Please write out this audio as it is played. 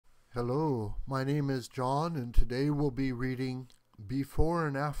Hello, my name is John, and today we'll be reading Before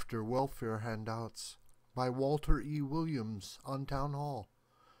and After Welfare Handouts by Walter E. Williams on Townhall,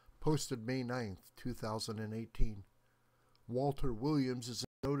 posted May 9th, 2018. Walter Williams is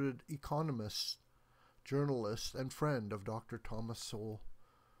a noted economist, journalist, and friend of Dr. Thomas Sowell,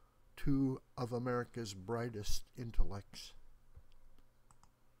 two of America's brightest intellects.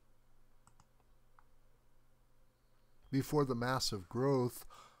 Before the massive growth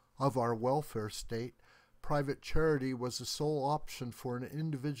of our welfare state, private charity was the sole option for an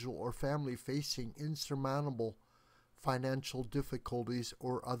individual or family facing insurmountable financial difficulties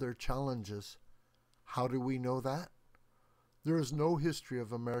or other challenges. How do we know that? There is no history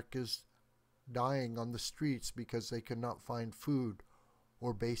of Americans dying on the streets because they could not find food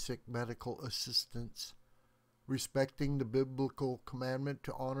or basic medical assistance. Respecting the biblical commandment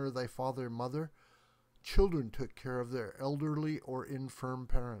to honor thy father and mother, children took care of their elderly or infirm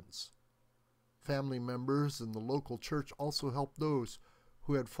parents. Family members in the local church also helped those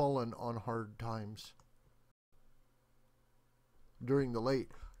who had fallen on hard times. During the late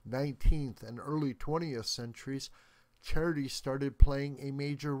 19th and early 20th centuries, charity started playing a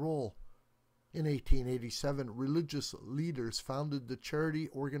major role. In 1887, religious leaders founded the Charity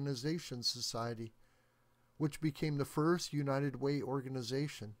Organization Society, which became the first United Way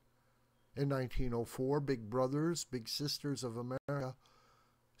organization. In 1904, Big Brothers, Big Sisters of America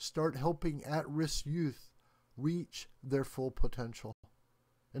start helping at-risk youth reach their full potential.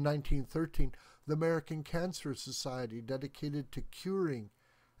 In 1913, the American Cancer Society, dedicated to curing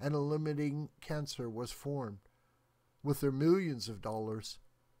and eliminating cancer, was formed. With their millions of dollars,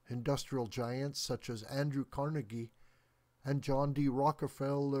 industrial giants such as Andrew Carnegie and John D.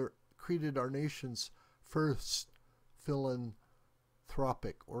 Rockefeller created our nation's first philanthropic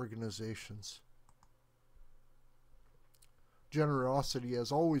organizations. Generosity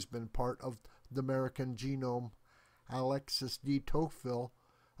has always been part of the American genome. Alexis de Tocqueville,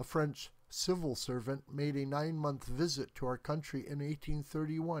 a French civil servant, made a 9-month visit to our country in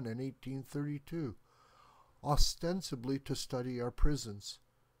 1831 and 1832, ostensibly to study our prisons.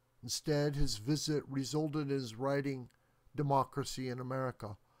 Instead, his visit resulted in his writing Democracy in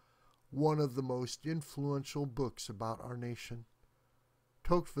America, one of the most influential books about our nation.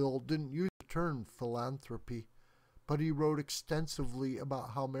 Tocqueville didn't use the term philanthropy, but he wrote extensively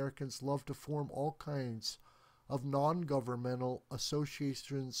about how Americans love to form all kinds of non-governmental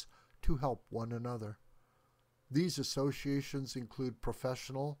associations to help one another. These associations include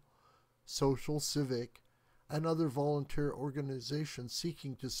professional, social, civic, and other volunteer organizations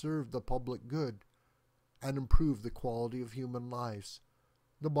seeking to serve the public good and improve the quality of human lives.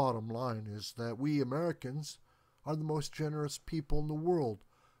 The bottom line is that we Americans are the most generous people in the world,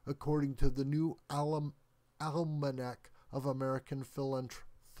 according to the new Almanac of American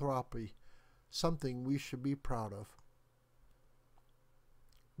Philanthropy, something we should be proud of.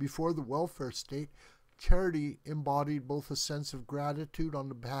 Before the welfare state, charity embodied both a sense of gratitude on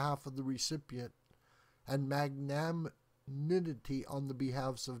the behalf of the recipient and magnanimity on the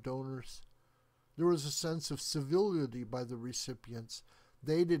behalves of donors. There was a sense of civility by the recipients.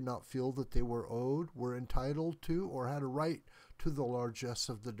 They did not feel that they were owed, were entitled to, or had a right to the largesse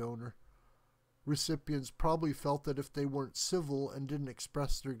of the donor. Recipients probably felt that if they weren't civil and didn't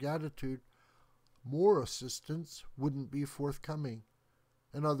express their gratitude, more assistance wouldn't be forthcoming.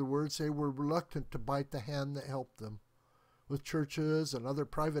 In other words, they were reluctant to bite the hand that helped them. With churches and other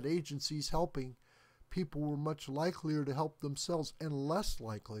private agencies helping, people were much likelier to help themselves and less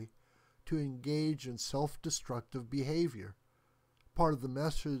likely to engage in self-destructive behavior. Part of the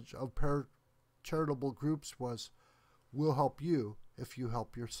message of charitable groups was, "We'll help you if you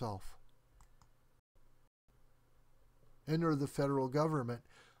help yourself." Enter the federal government.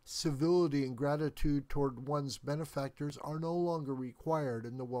 Civility and gratitude toward one's benefactors are no longer required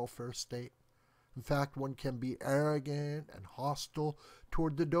in the welfare state. In fact, one can be arrogant and hostile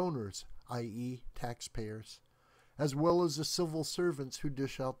toward the donors, i.e., taxpayers, as well as the civil servants who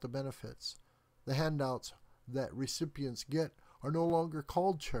dish out the benefits. The handouts that recipients get are no longer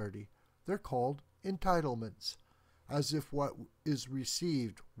called charity. They're called entitlements, as if what is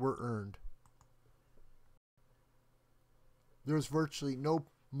received were earned. There is virtually no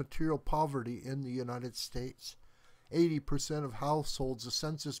material poverty in the United States. 80% of households the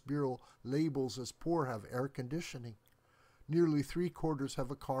Census Bureau labels as poor have air conditioning. Nearly 3/4 have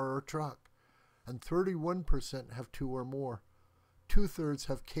a car or truck, and 31% have 2 or more. 2/3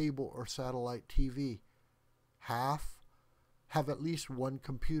 have cable or satellite TV. Half have at least one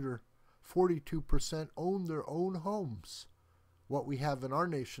computer. 42% own their own homes. What we have in our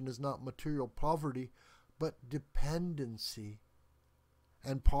nation is not material poverty, but dependency.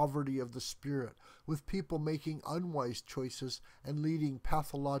 and poverty of the spirit, with people making unwise choices and leading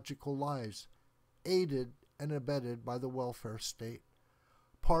pathological lives, aided and abetted by the welfare state.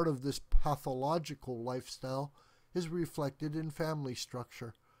 Part of this pathological lifestyle is reflected in family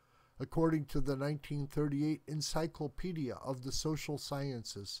structure. According to the 1938 Encyclopedia of the Social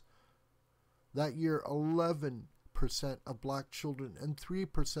Sciences, that year 11% of black children and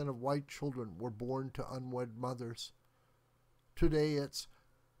 3% of white children were born to unwed mothers. Today it's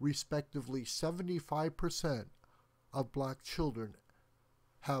respectively 75% of black children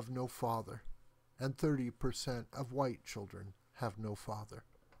have no father, and 30% of white children have no father.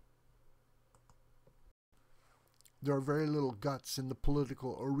 There are very little guts in the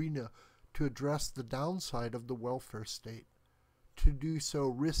political arena to address the downside of the welfare state. To do so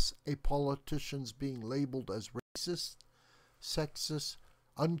risks a politician's being labeled as racist, sexist,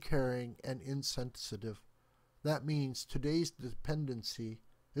 uncaring, and insensitive. That means today's dependency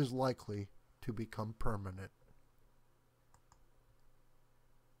is likely to become permanent.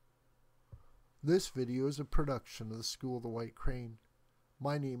 This video is a production of the School of the White Crane.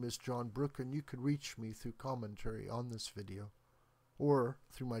 My name is John Brooke, and you can reach me through commentary on this video or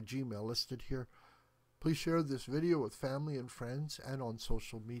through my Gmail listed here. Please share this video with family and friends and on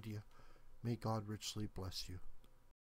social media. May God richly bless you.